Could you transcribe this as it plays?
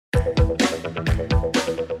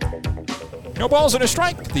No balls and a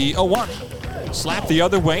strike. The 0-1. Slap the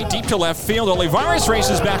other way, deep to left field. Olivares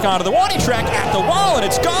races back onto the warning track at the wall, and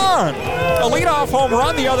it's gone. A leadoff home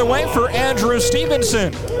run the other way for Andrew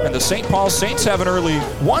Stevenson. And the St. Paul Saints have an early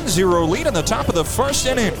 1-0 lead in the top of the first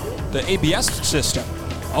inning. The ABS system.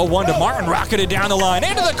 0-1 to Martin, rocketed down the line,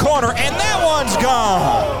 into the corner, and that one's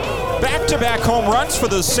gone. Back-to-back home runs for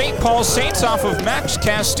the St. Paul Saints off of Max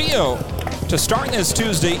Castillo to start this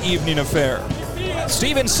Tuesday evening affair.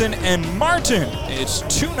 Stevenson and Martin. It's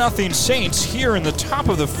 2-0 Saints here in the top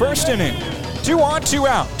of the first inning. 2 on, 2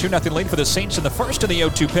 out. 2-0 lead for the Saints in the first, and the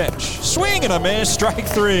 0-2 pitch. Swing and a miss, strike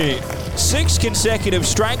 3. 6 consecutive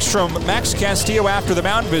strikes from Max Castillo after the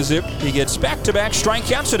mound visit. He gets back-to-back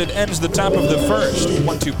strikeouts, and it ends the top of the first.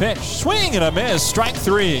 1-2 pitch. Swing and a miss, strike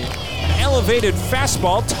 3. Elevated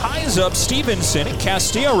fastball ties up Stevenson, and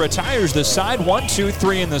Castillo retires the side.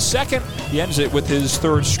 1-2-3 in the second. He ends it with his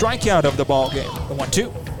third strikeout of the ballgame. The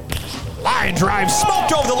 1-2. Line drive,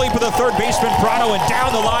 smoked over the leap of the third baseman Prado and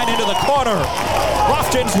down the line into the corner.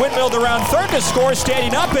 Lofton's windmilled around third to score,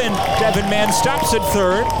 standing up, and Devin Mann stops at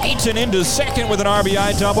third. Eaton into second with an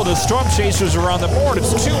RBI double. The Storm Chasers are on the board.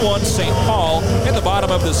 It's 2-1 St. Paul in the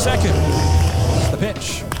bottom of the second. The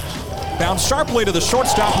pitch. Bounce sharply to the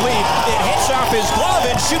shortstop lead. It hits off his glove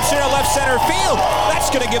and shoots into left center field.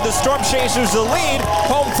 That's going to give the Storm Chasers the lead.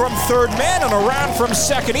 Home from third man and around from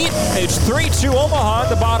second. It's 3-2 Omaha at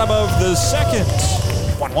the bottom of the second.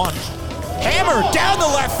 1-1. Hammer down the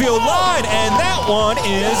left field line, and that one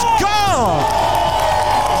is gone.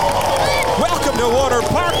 Welcome to Werner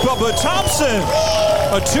Park, Bubba Thompson.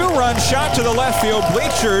 A 2-run shot to the left field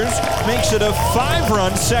bleachers makes it a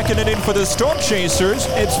 5-run second inning for the Storm Chasers.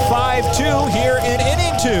 It's 5-2 here in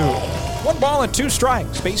inning 2. 1 ball and 2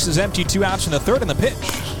 strikes. Base is empty, 2 outs in the third, and the pitch.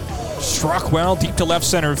 Struck well, deep to left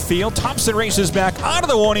center field. Thompson races back onto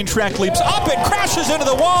the warning track, leaps up and crashes into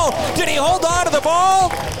the wall. Did he hold on to the ball?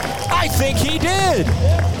 I think he did.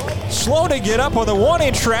 Slow to get up on the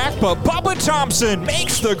warning track, but Bubba Thompson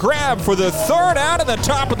makes the grab for the third out in the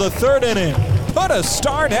top of the third inning. Put a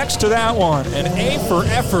star next to that one. An A for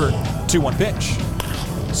effort. 2-1 pitch.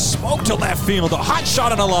 Smoke to left field. A hot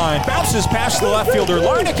shot on the line. Bounces past the left fielder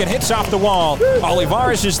Larnick and hits off the wall.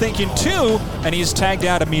 Olivares is thinking 2, and he's tagged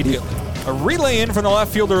out immediately. A relay in from the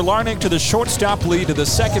left fielder Larnick to the shortstop lead to the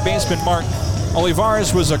second baseman Martin.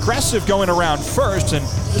 Olivares was aggressive going around first and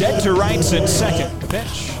dead to rights in second. The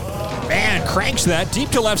pitch. Man cranks that deep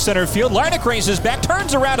to left center field. Larnick races back,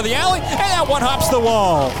 turns around to the alley, and that one hops the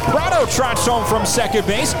wall. Prado trots home from second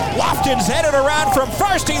base. Lofton's headed around from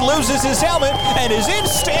first. He loses his helmet and is in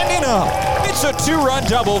standing up. It's a 2-run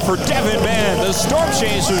double for Devin Mann. The Storm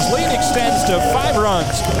Chasers lead extends to 5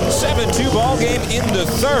 runs. 7-2 ball game in the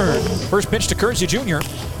third. First pitch to Kersey Jr.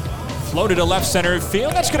 Floated to left center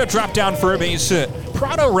field. That's going to drop down for a base hit.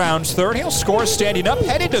 Prado rounds third. He'll score standing up,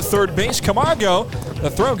 headed to third base. Camargo. The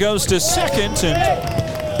throw goes to second,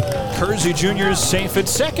 and Kersey Jr. is safe at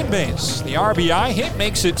second base. The RBI hit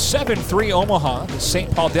makes it 7-3 Omaha. The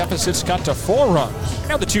St. Paul deficit's got to 4 runs.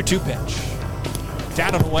 Now the 2-2 pitch.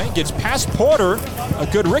 Down and away, gets past Porter. A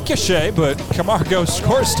good ricochet, but Camargo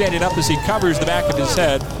scores standing up as he covers the back of his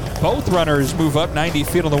head. Both runners move up 90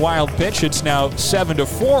 feet on the wild pitch. It's now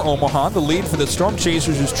 7-4 Omaha. The lead for the Storm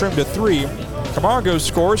Chasers is trimmed to 3. Camargo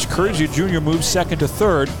scores. Kersey Jr. moves second to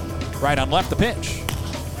third. Right on left, the pitch.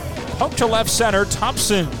 Poke to left center.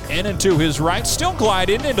 Thompson in and to his right. Still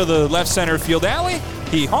gliding into the left center field alley.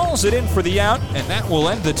 He hauls it in for the out, and that will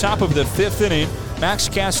end the top of the 5th inning. Max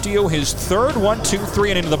Castillo, his third 1-2-3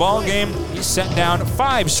 inning of the ball game. He's set down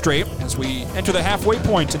 5 straight as we enter the halfway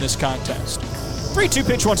point in this contest. 3-2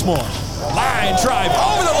 pitch once more. Line drive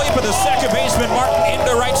over the leap of the second baseman Martin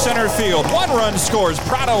into right center field. 1 run scores.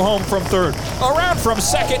 Prado home from third. Around from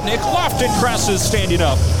second, Nick Lofton crosses standing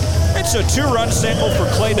up. It's a 2-run single for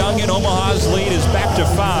Clay Dungan. Omaha's lead is back to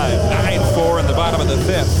 5. 9-4 in the bottom of the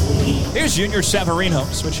 5th. Here's Junior Severino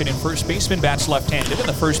switching in first baseman, bats left-handed, and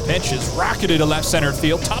the first pitch is rocketed to left center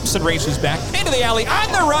field. Thompson races back into the alley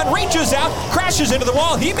on the run, reaches out, crashes into the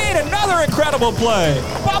wall. He made another incredible play.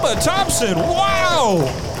 Bubba Thompson, wow!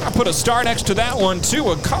 I put a star next to that one,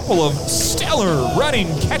 too. A couple of stellar running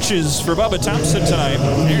catches for Bubba Thompson tonight.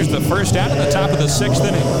 Here's the first out at the top of the 6th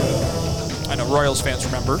inning. I know Royals fans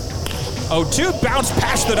remember. 0-2 bounce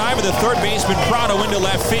past the dive of the third baseman Prado into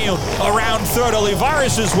left field. Around third,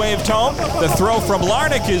 Olivares is waved home. The throw from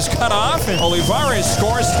Larnick is cut off, and Olivares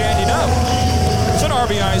scores standing up. It's an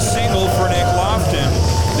RBI single for Nick Lofton.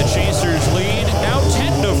 The Chasers lead now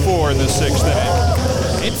 10-4 in the 6th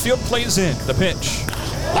inning. Infield plays in. The pitch.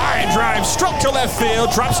 Line drive, struck to left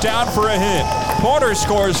field, drops down for a hit. Porter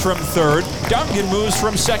scores from third. Duncan moves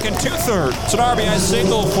from second to third. It's an RBI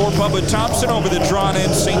single for Bubba Thompson over the drawn-in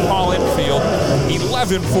St. Paul infield.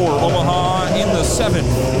 11 for Omaha in the seventh.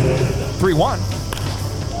 3-1.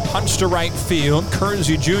 Punch to right field.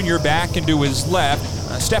 Kersey Jr. back into his left.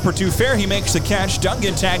 A step or two fair, he makes the catch.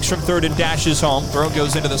 Duncan tags from third and dashes home. Throw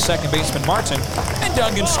goes into the second baseman, Martin. And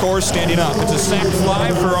Duncan scores standing up. It's a sac fly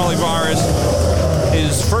for Olivares.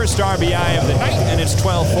 His first RBI of the night, and it's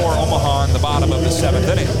 12-4 Omaha in the bottom of the seventh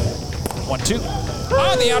inning. 1-2.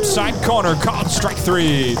 On the outside corner, called strike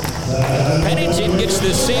three. Pennington gets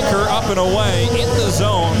the sinker up and away in the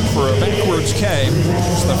zone for a backwards K.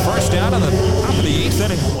 It's the first down on the top of the eighth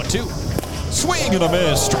inning. 1-2. Swing and a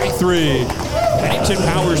miss, strike three. Pennington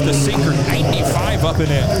powers the sinker 95 up and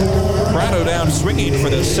in. Prado down swinging for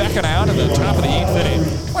the second out in the top of the eighth inning.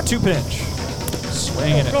 1-2 pitch.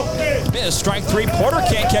 Swinging it. Miss, strike three. Porter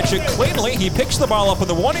can't catch it cleanly. He picks the ball up on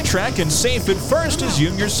the warning track, and safe at first is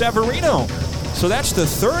Junior Severino. So that's the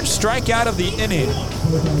third strikeout of the inning.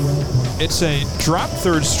 It's a drop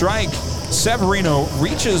third strike. Severino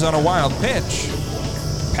reaches on a wild pitch.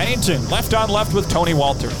 Pennington left on left with Tony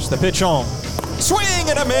Walters. The pitch home. Swing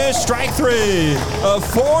and a miss, strike three. A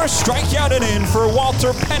four strikeout inning for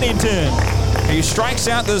Walter Pennington. He strikes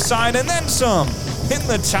out the side and then some in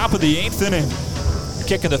the top of the eighth inning.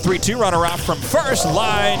 Kick of the 3-2 runner off from first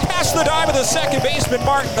line. Past the dive of the second baseman,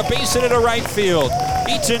 Martin. The base hit to right field.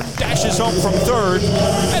 Eaton dashes home from third.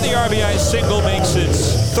 And the RBI single makes it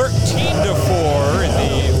 13-4 in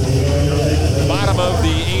the bottom of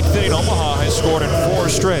the eighth inning. Omaha has scored in four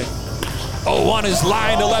straight. 0-1 is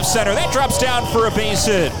lined to left center. That drops down for a base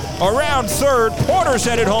hit. Around third, Porter's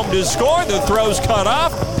headed home to score. The throw's cut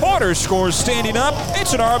off. Porter scores standing up.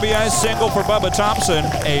 It's an RBI single for Bubba Thompson.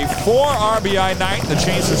 A 4 RBI night. The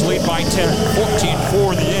Chasers lead by 10,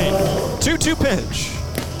 14-4 in the eighth. 2-2 pitch.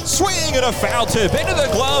 Swing and a foul tip into the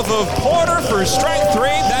glove of Porter for strike three.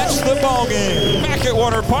 That's the ball game. Back at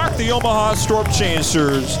Werner Park, the Omaha Storm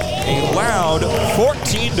Chasers. A loud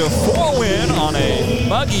 14-4 win on a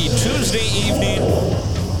muggy Tuesday evening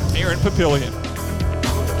here in Papillion.